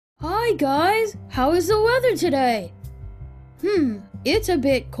Hi guys, how is the weather today? It's a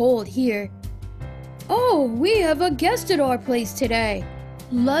bit cold here. Oh, we have a guest at our place today.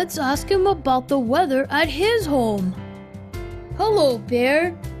 Let's ask him about the weather at his home. Hello,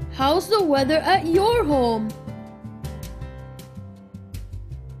 Bear. How's the weather at your home?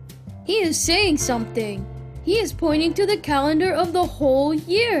 He is saying something. He is pointing to the calendar of the whole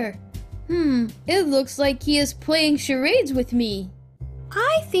year. It looks like he is playing charades with me.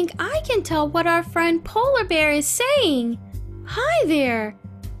 I think I can tell what our friend Polar Bear is saying. Hi there.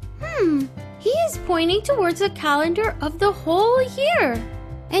 He is pointing towards the calendar of the whole year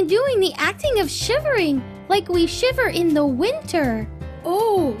and doing the acting of shivering like we shiver in the winter.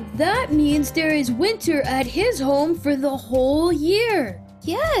 Oh, that means there is winter at his home for the whole year.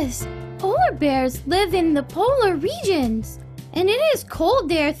 Yes, polar bears live in the polar regions, and it is cold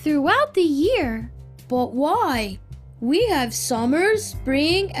there throughout the year. But why? We have summer,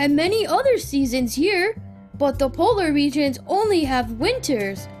 spring, and many other seasons here, but the polar regions only have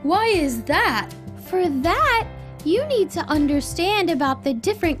winters. Why is that? For that, you need to understand about the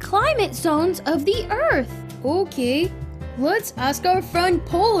different climate zones of the Earth. Okay, let's ask our friend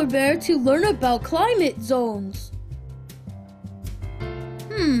Polar Bear to learn about climate zones.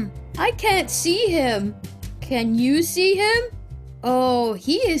 I can't see him. Can you see him? Oh,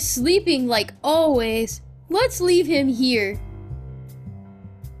 he is sleeping like always. Let's leave him here.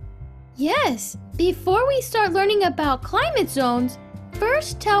 Yes, before we start learning about climate zones,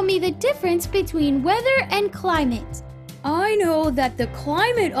 first tell me the difference between weather and climate. I know that the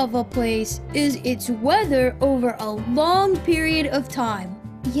climate of a place is its weather over a long period of time.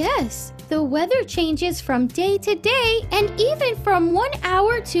 Yes, the weather changes from day to day and even from 1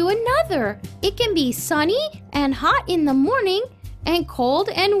 hour to another. It can be sunny and hot in the morning and cold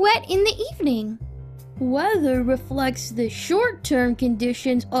and wet in the evening. Weather reflects the short-term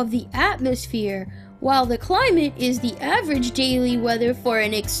conditions of the atmosphere, while the climate is the average daily weather for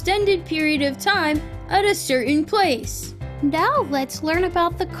an extended period of time at a certain place. Now let's learn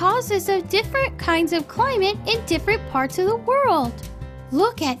about the causes of different kinds of climate in different parts of the world.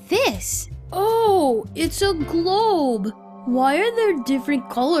 Look at this. Oh, it's a globe. Why are there different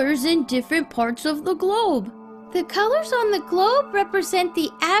colors in different parts of the globe? The colors on the globe represent the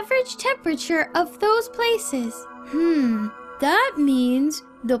average temperature of those places. That means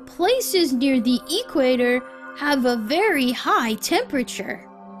the places near the equator have a very high temperature.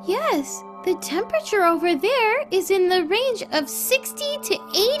 Yes, the temperature over there is in the range of 60 to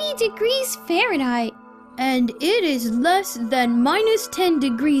 80 degrees Fahrenheit. And it is less than -10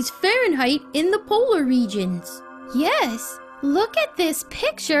 degrees Fahrenheit in the polar regions. Yes, look at this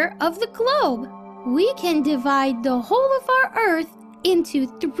picture of the globe. We can divide the whole of our Earth into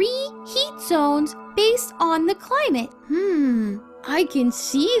 3 heat zones based on the climate. I can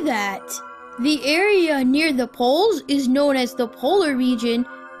see that. The area near the poles is known as the polar region,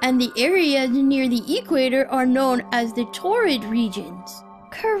 and the areas near the equator are known as the torrid regions.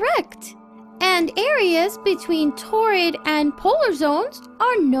 Correct. And areas between torrid and polar zones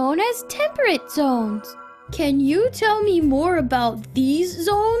are known as temperate zones. Can you tell me more about these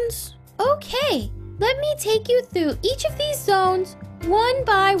zones? Okay, let me take you through each of these zones one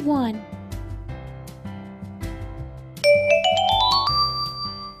by one.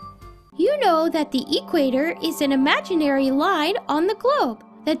 You know that the equator is an imaginary line on the globe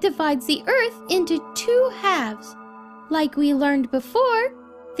that divides the Earth into 2 halves. Like we learned before,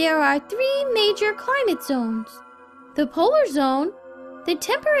 there are 3 major climate zones: the polar zone, the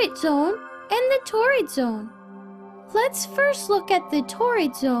temperate zone, and the torrid zone. Let's first look at the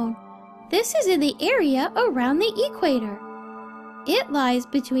torrid zone. This is in the area around the equator. It lies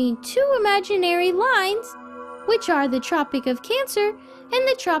between 2 imaginary lines, which are the Tropic of Cancer and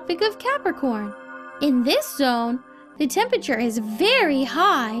the Tropic of Capricorn. In this zone, the temperature is very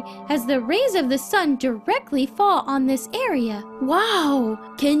high as the rays of the sun directly fall on this area. Wow!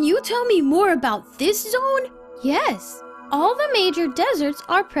 Can you tell me more about this zone? Yes, all the major deserts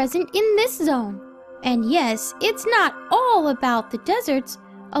are present in this zone. And yes, it's not all about the deserts.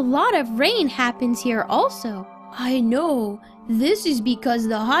 A lot of rain happens here also. I know. This is because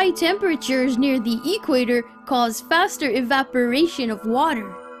the high temperatures near the equator cause faster evaporation of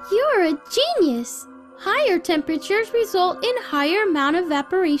water. You're a genius! Higher temperatures result in higher amount of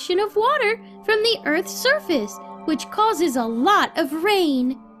evaporation of water from the Earth's surface, which causes a lot of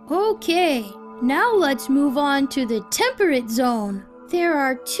rain. Okay, now let's move on to the temperate zone. There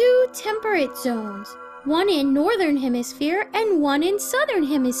are 2 temperate zones, one in northern hemisphere and one in southern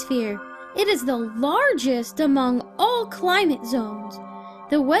hemisphere. It is the largest among all climate zones.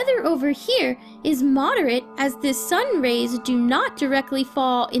 The weather over here is moderate as the sun rays do not directly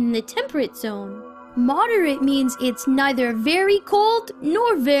fall in the temperate zone. Moderate means it's neither very cold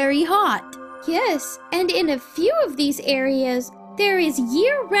nor very hot. Yes, and in a few of these areas, there is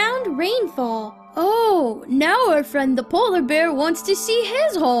year-round rainfall. Oh, now our friend the polar bear wants to see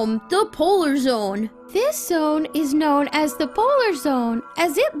his home, the polar zone. This zone is known as the polar zone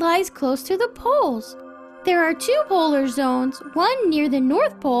as it lies close to the poles. There are two polar zones, one near the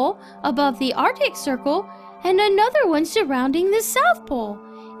North Pole above the Arctic Circle and another one surrounding the South Pole.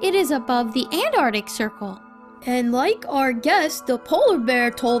 It is above the Antarctic Circle. And like our guest, the polar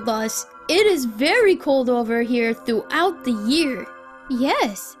bear, told us, it is very cold over here throughout the year.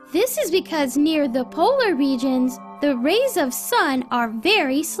 Yes, this is because near the polar regions, the rays of sun are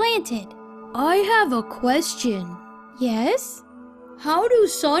very slanted. I have a question. Yes? How do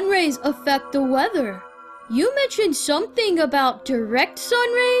sun rays affect the weather? You mentioned something about direct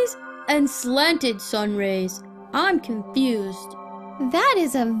sun rays and slanted sun rays. I'm confused. That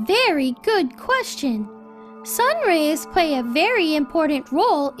is a very good question. Sun rays play a very important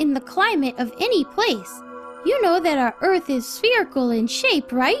role in the climate of any place. You know that our Earth is spherical in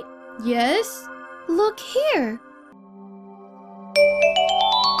shape, right? Yes? Look here.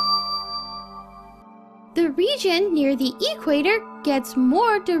 The region near the equator gets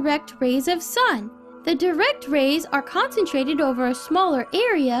more direct rays of sun. The direct rays are concentrated over a smaller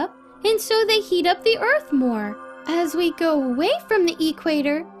area, and so they heat up the Earth more. As we go away from the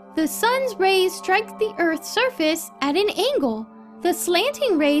equator, the sun's rays strike the Earth's surface at an angle. The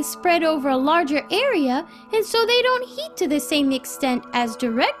slanting rays spread over a larger area, and so they don't heat to the same extent as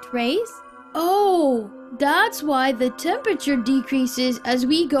direct rays. Oh, that's why the temperature decreases as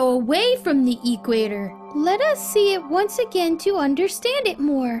we go away from the equator. Let us see it once again to understand it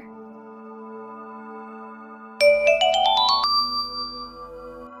more.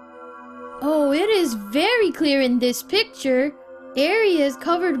 Oh, it is very clear in this picture. Areas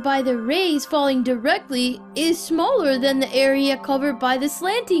covered by the rays falling directly is smaller than the area covered by the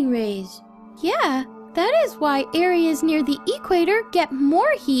slanting rays. Yeah, that is why areas near the equator get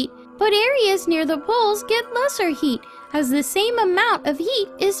more heat, but areas near the poles get lesser heat, as the same amount of heat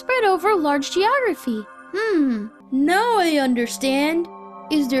is spread over large geography. Now I understand.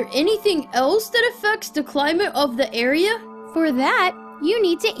 Is there anything else that affects the climate of the area? For that, you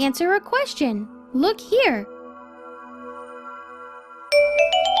need to answer a question. Look here.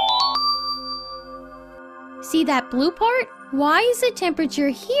 See that blue part? Why is the temperature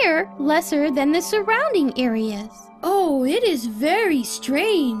here lesser than the surrounding areas? Oh, it is very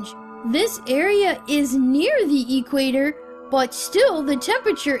strange. This area is near the equator, but still the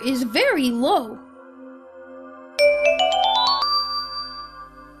temperature is very low.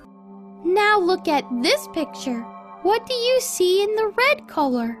 Now look at this picture. What do you see in the red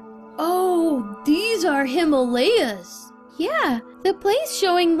color? Oh, these are Himalayas. Yeah, the place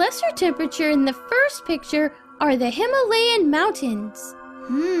showing lesser temperature in the first picture are the Himalayan mountains.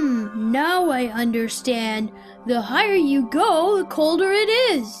 Now I understand. The higher you go, the colder it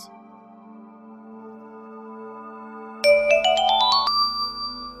is.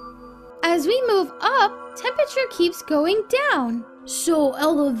 As we move up, temperature keeps going down. So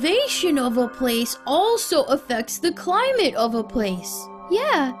elevation of a place also affects the climate of a place.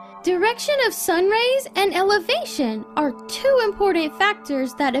 Yeah, direction of sun rays and elevation are two important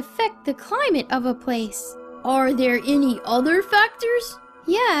factors that affect the climate of a place. Are there any other factors?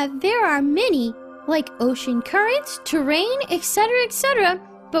 Yeah, there are many, like ocean currents, terrain, etc.,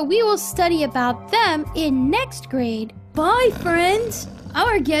 but we will study about them in next grade. Bye, friends!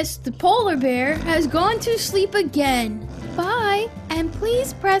 Our guest, the polar bear, has gone to sleep again. Bye, and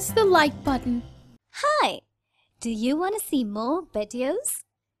please press the like button. Hi! Do you want to see more videos?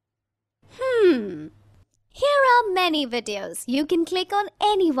 Here are many videos. You can click on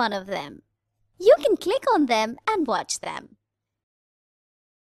any one of them. You can click on them and watch them.